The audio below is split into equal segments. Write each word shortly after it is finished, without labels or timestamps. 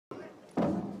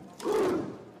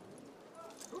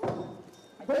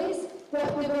This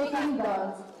captivating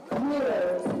dance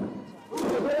mirrors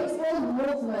the graceful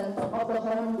movement of the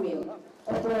hornbill,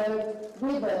 a bird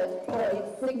revered for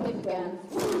its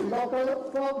significant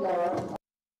local folklore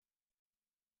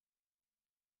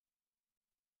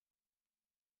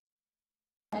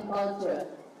and culture.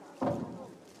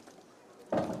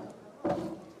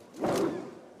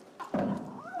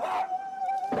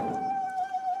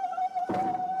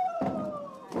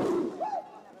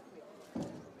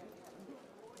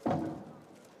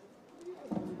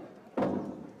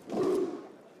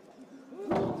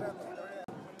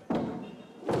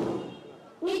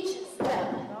 Each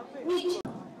step, each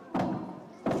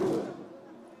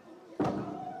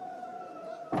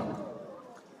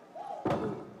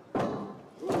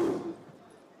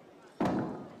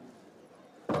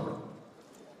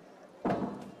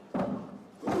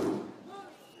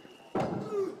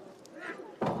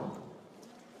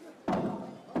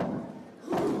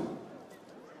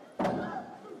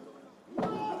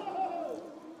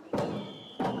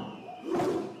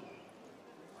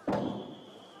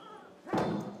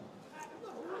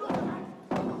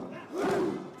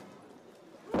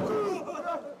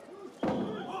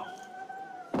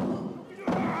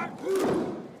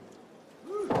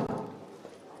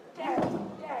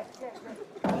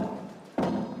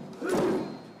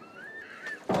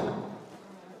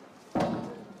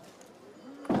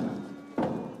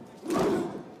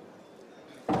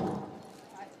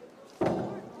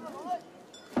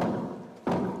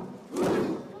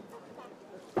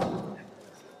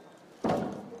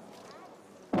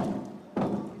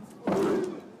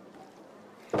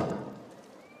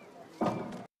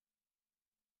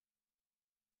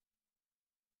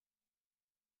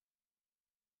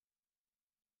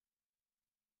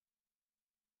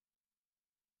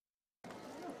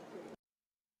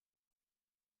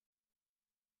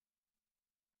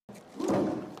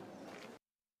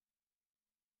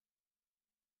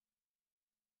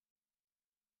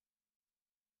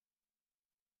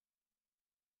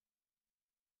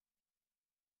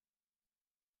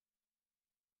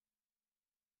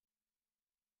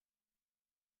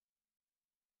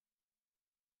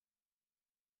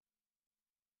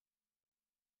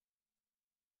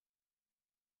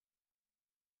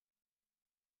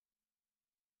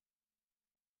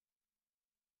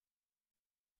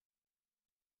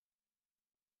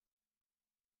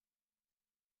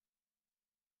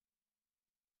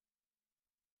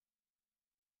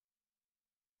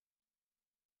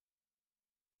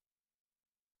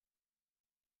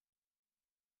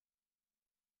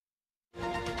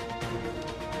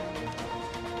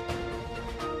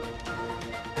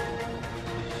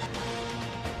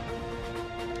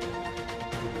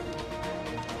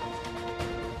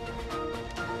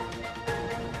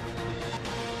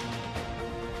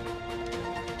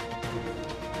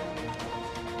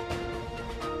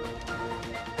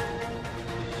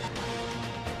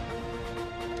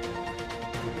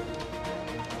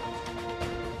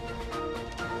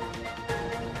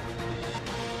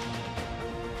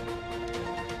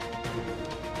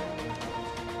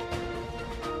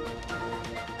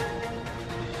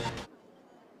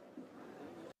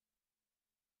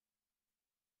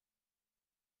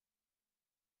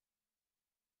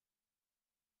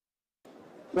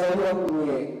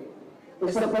Hornbill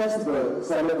is a festival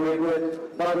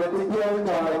celebrated by the Tibetan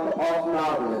tribe of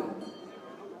Nagaland.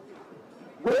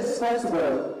 This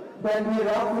festival can be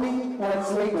roughly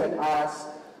translated as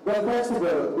the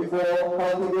festival before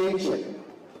cultivation.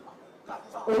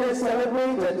 It is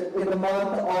celebrated in the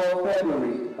month of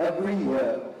February every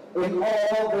year in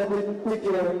all the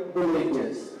Tibetan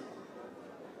villages.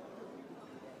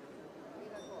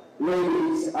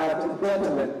 Ladies and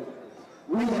gentlemen,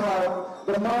 we have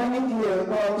the mining here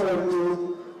quarter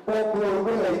to Folklore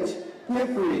Village,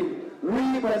 Kifri,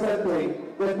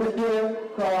 representing the Tibetan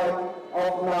tribe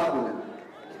of Nagaland.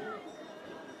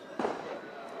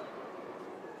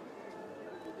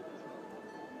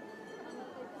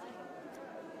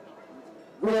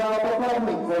 We are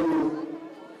performing for you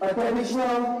a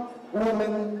traditional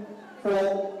woman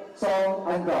folk song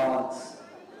and dance.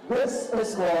 This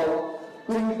is called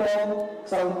Ting Tong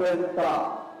Sangpen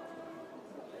Ta.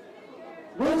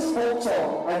 This folk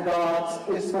song and dance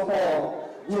is performed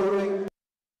during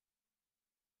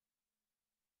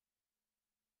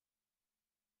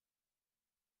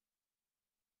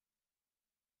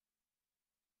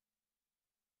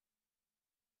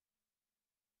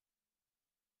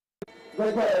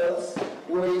the girls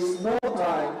waste no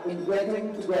time in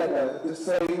getting together to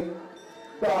sing,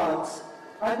 dance,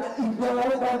 and enjoy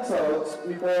themselves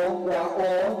before they are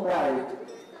all married.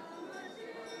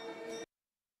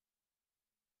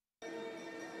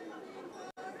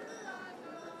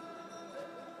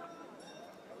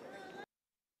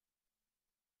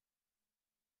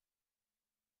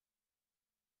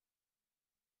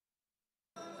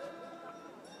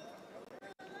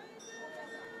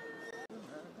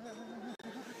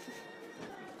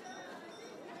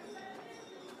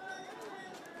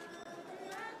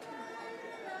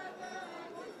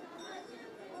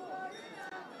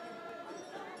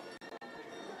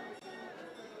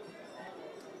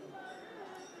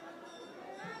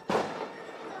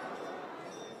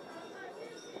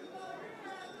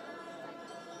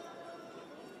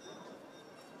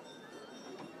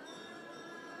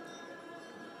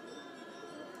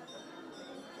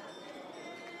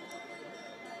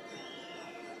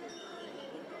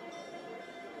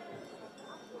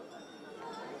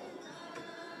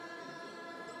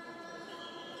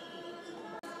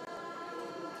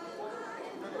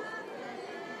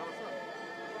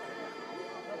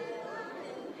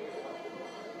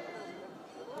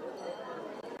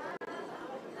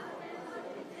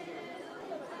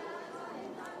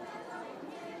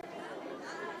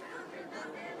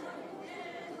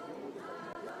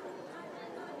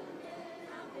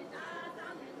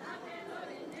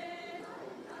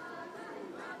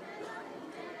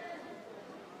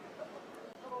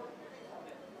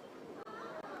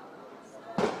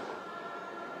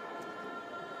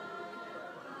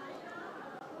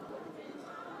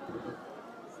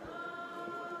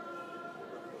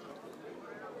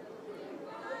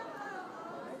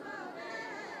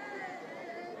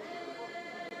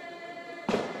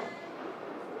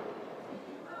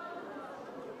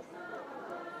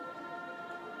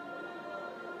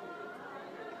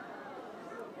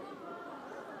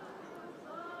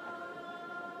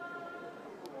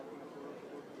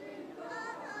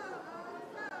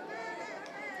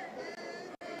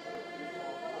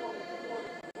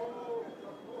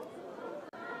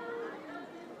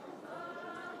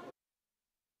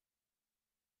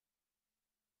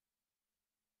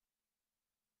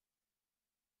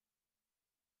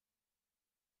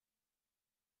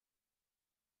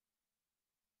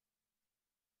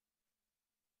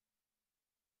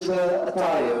 The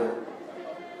attire.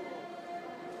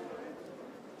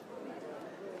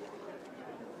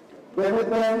 The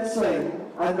ribbon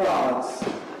sling and dance.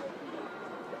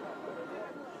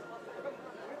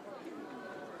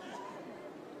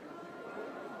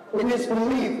 It is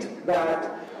believed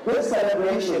that this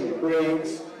celebration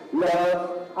brings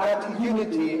love and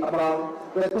unity among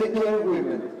the Tikia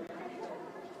women.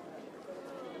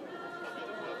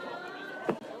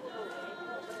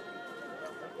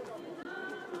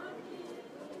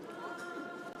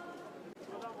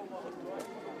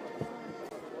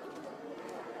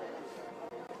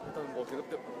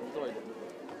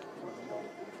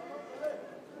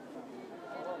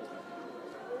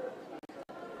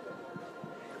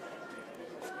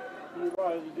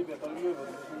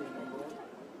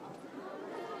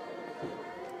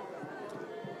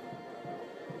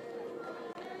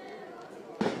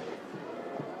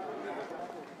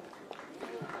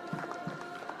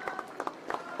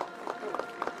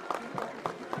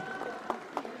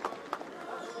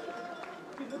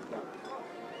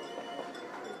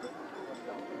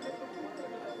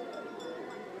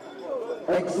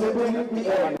 Exiting the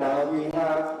arena, we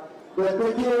have the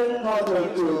Tikia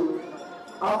Cultural Troupe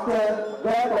after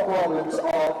their performance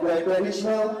of their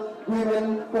traditional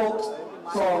women folk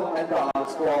song and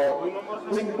dance called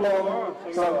Jingplong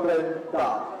Sampen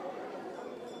Da.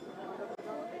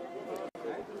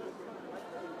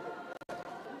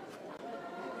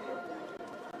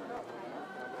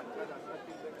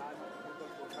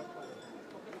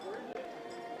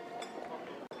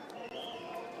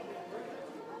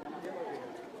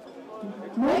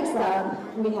 Next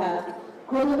up, we have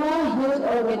Kohima Youth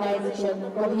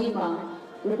Organization Kohima,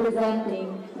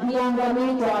 representing the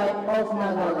Angami tribe of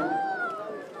Nagaland.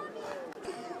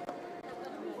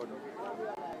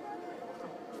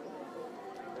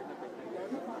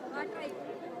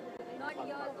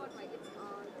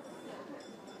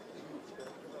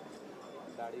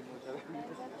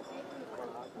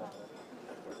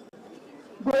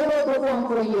 They will perform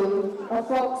for you a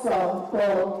folk song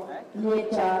called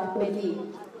Yecha Peli.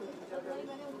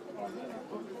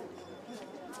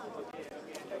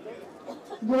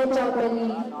 Yecha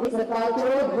Peli is a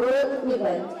cultural birth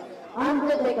event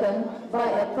undertaken by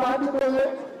a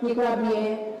particular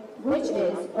Tigrabier, which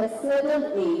is a certain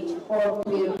age or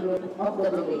peer group of the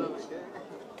village.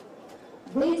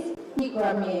 This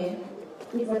Tigrabier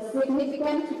is a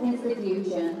significant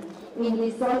institution in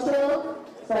the social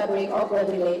fabric of the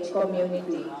village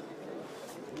community.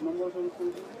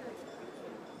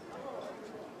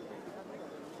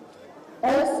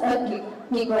 As a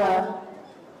Tigra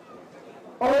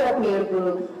or a peer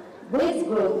group, this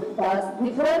group does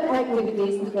different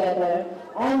activities together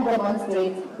and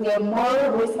demonstrates their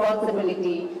moral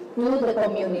responsibility to the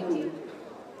community.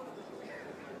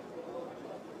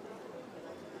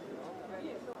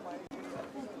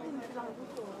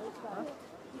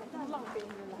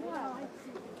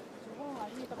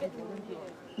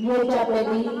 Yecha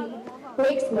Peli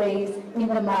takes place in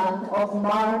the month of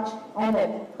March and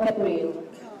April.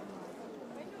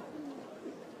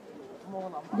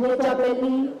 Yecha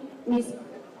Peli is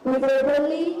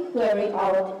preferably carried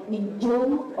out in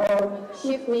June or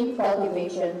shifting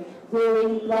cultivation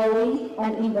during plowing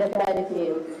and in the paddy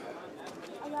fields.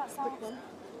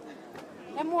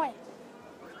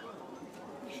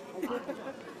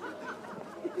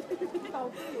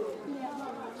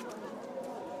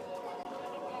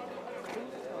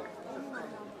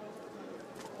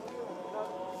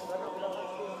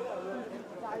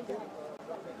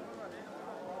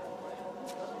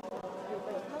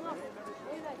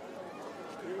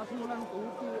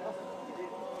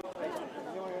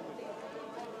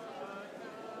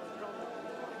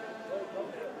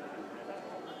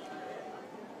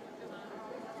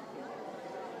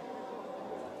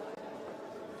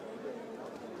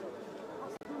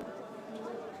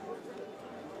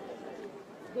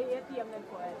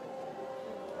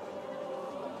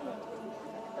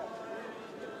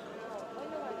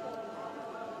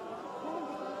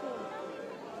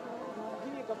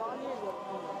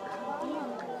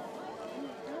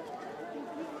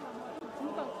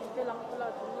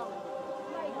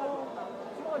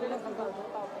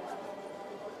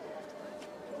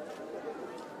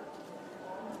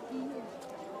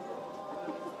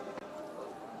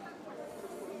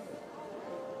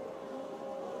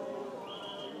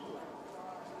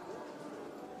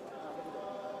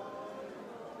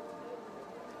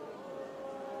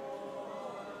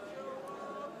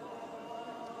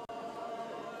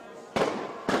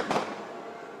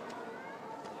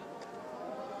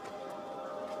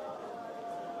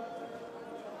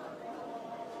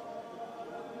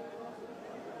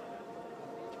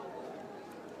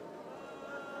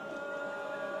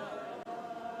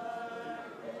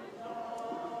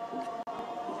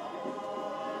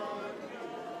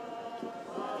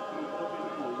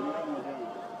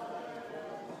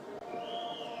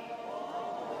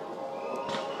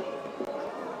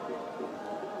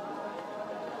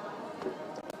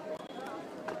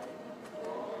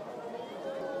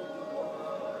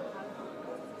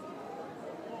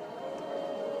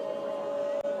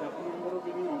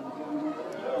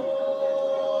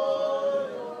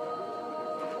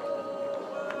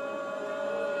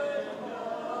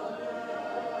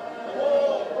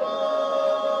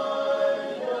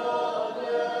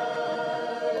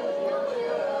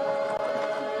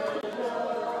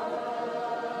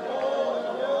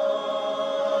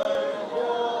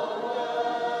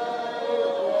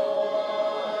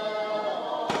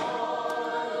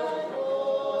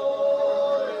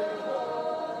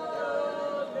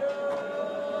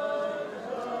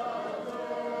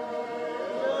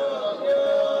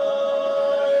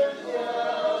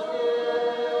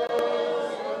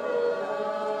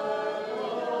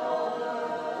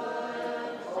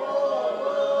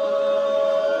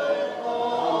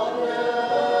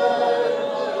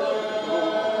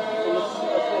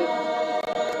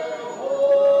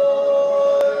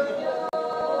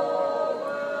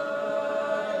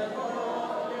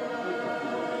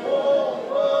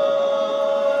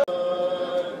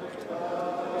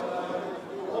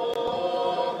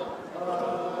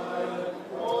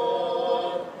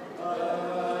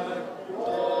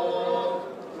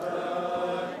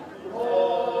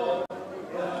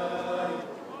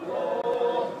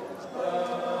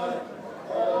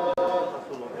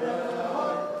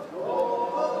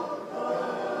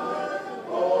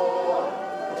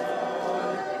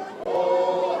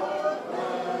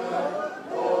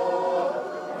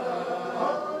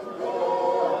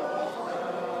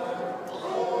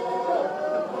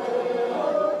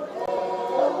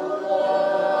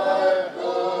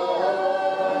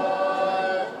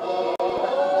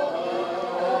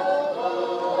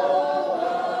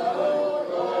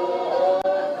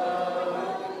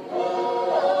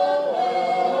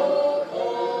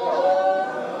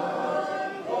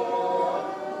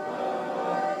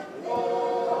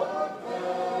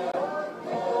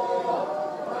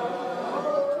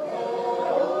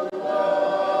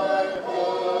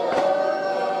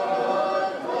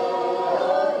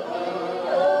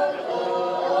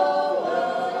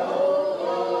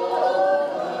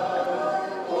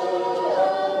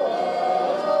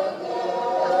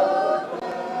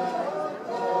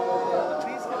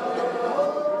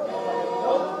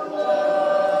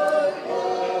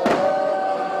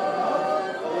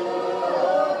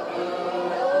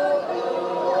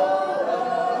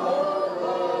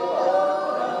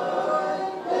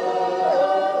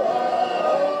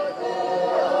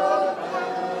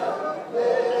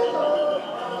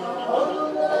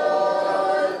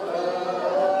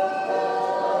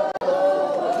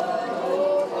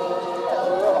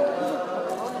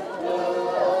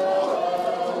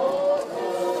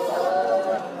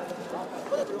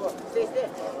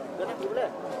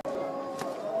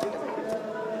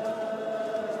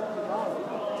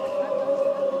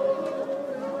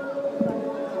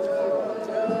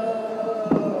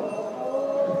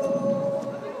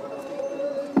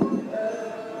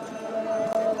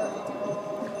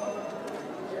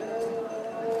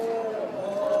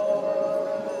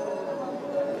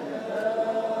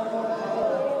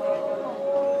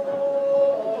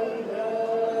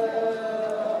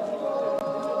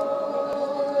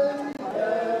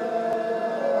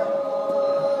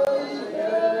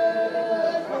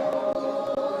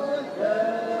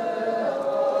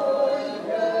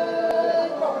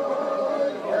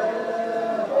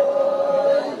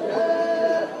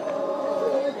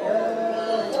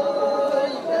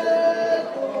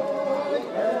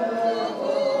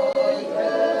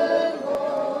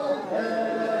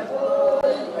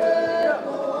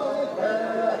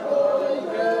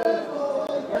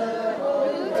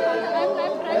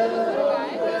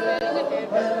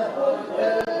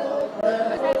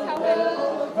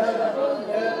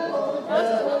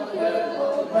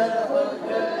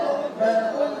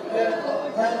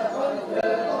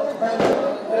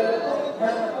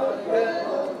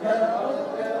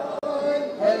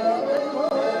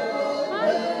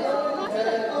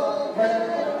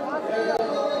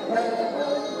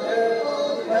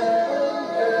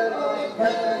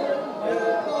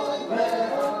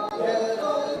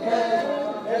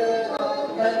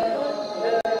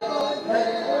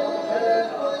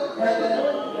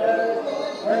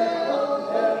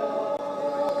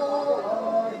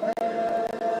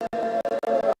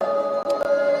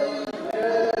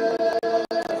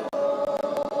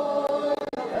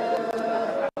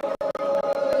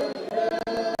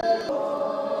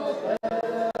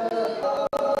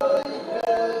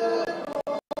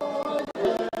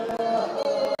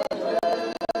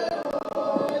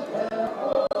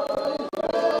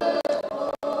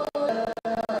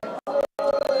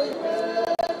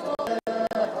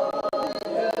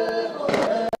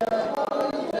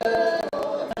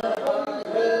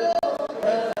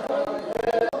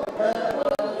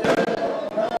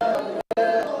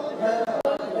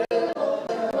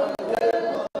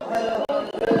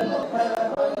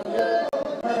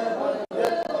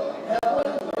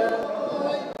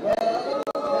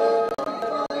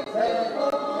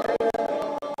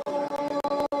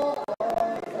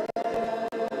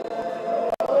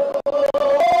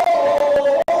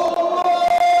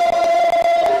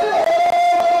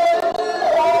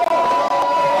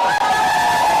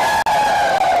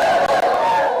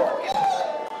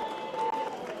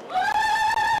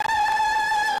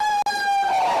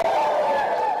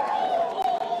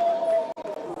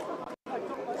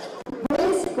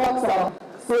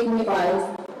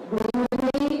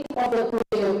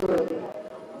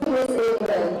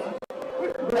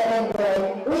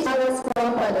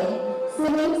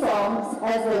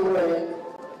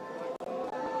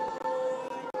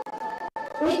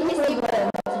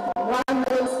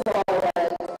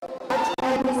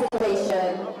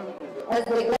 as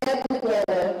they get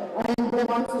together and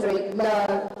demonstrate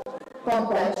love,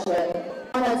 compassion,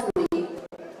 honesty,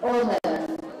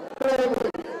 honor, purity,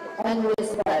 and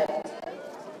respect.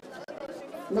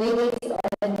 Ladies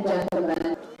and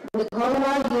gentlemen, the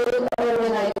Cornwall Youth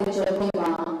Organization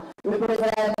HIMA,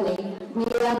 representing the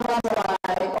Yampa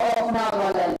tribe of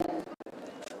Nagaland.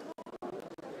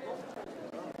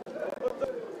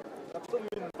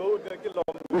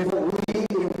 We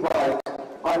invite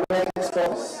our next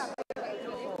host.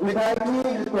 We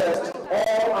kindly request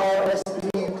all our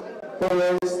esteemed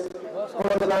tourists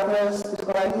photographers to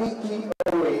kindly keep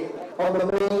away from the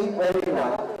main arena.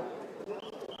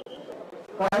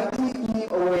 Kindly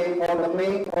keep away from the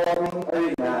main performing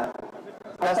arena,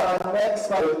 as our next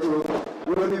couple group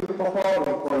will be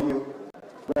performing for you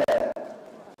there.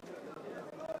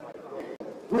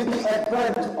 With the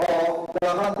advent of the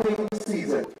hunting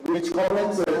season, which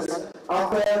commences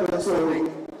after the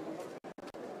sowing,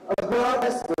 a grand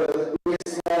festival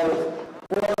is held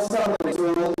for summoning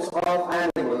souls of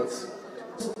animals,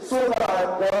 so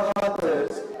that the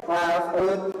hunters have a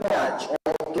good catch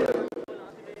of kill.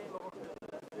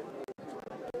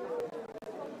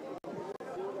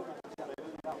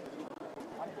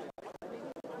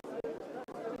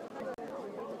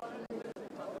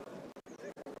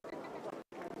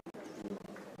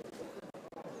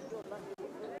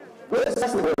 This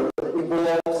festival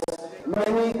involves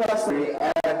many customary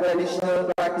and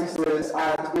traditional practices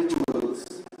and rituals.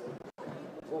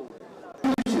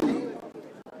 Usually,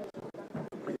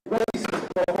 the priest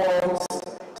performs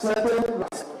certain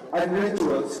rites and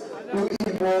rituals to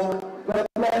invoke the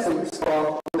blessings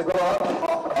from the god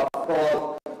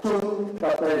called True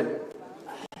Catherine.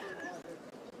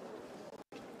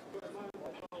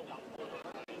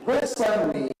 This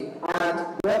ceremony and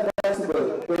the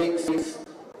festival takes place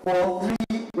for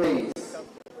 3 days.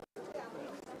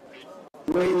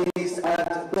 Ladies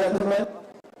and gentlemen,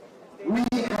 we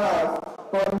have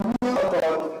from new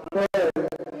about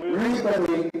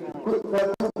rebuilding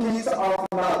the cookies of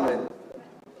Nagaland.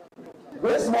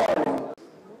 This morning,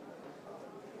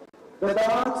 the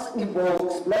dance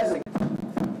invokes blessing.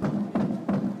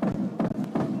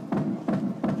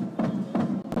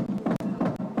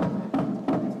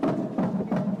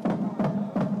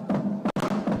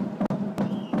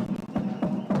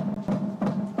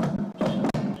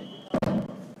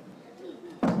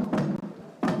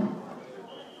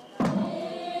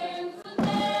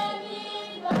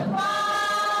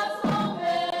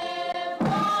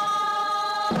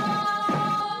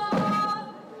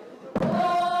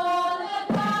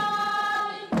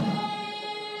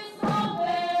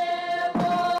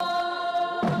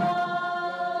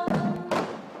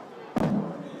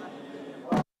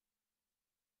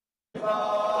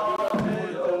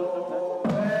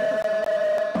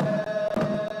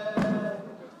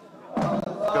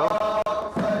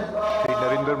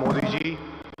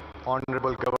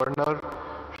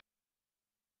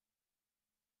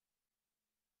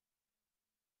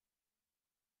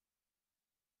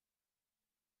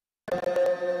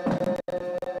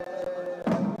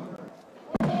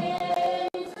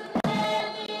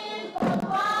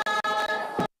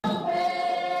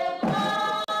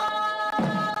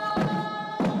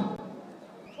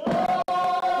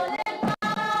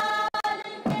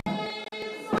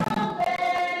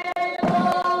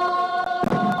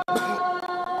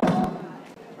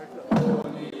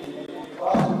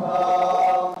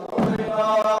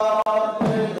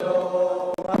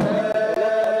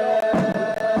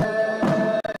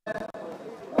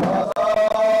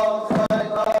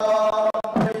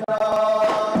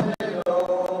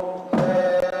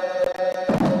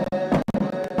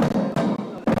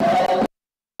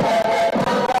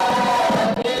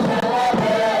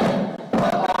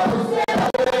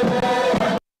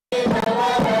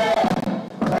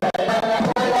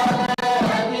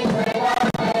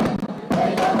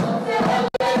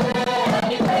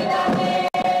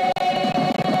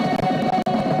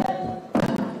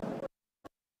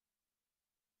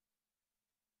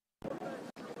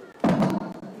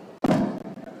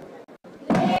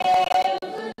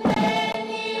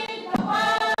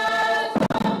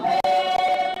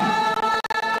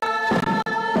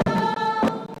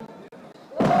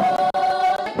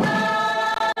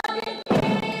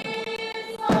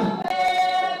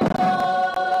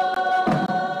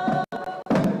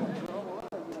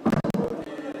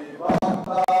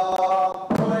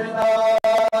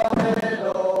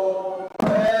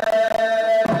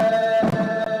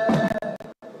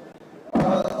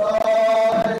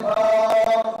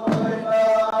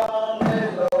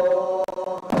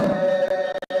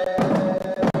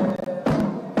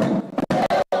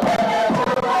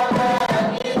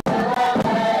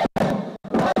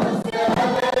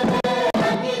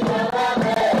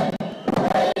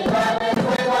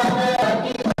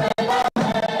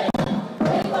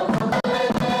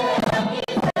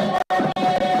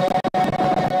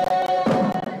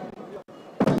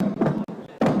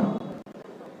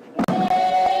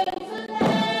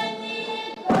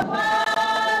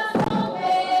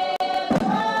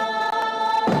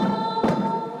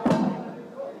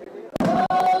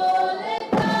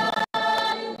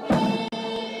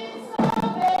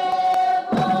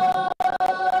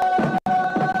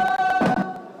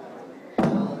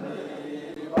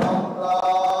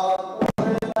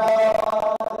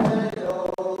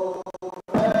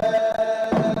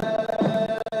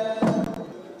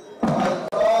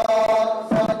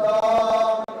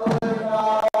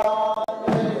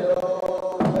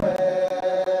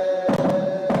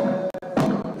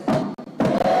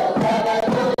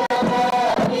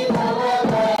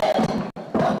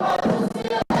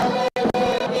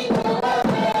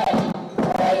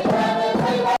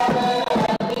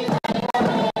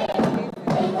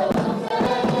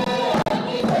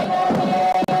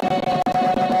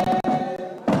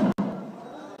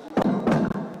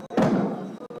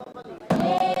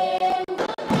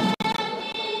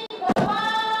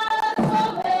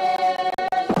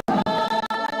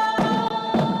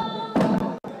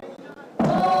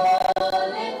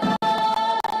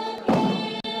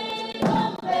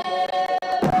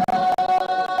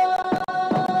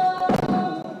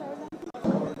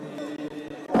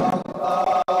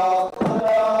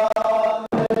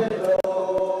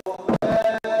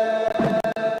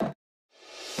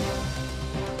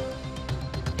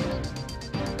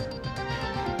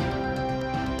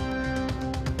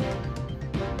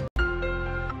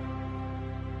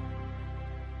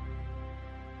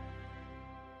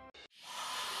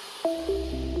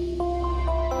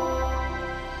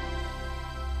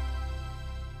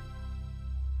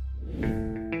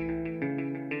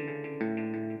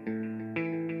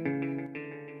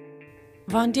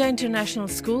 Vandia International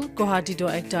School, Guwahati do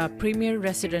ekta premier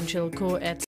residential co-ed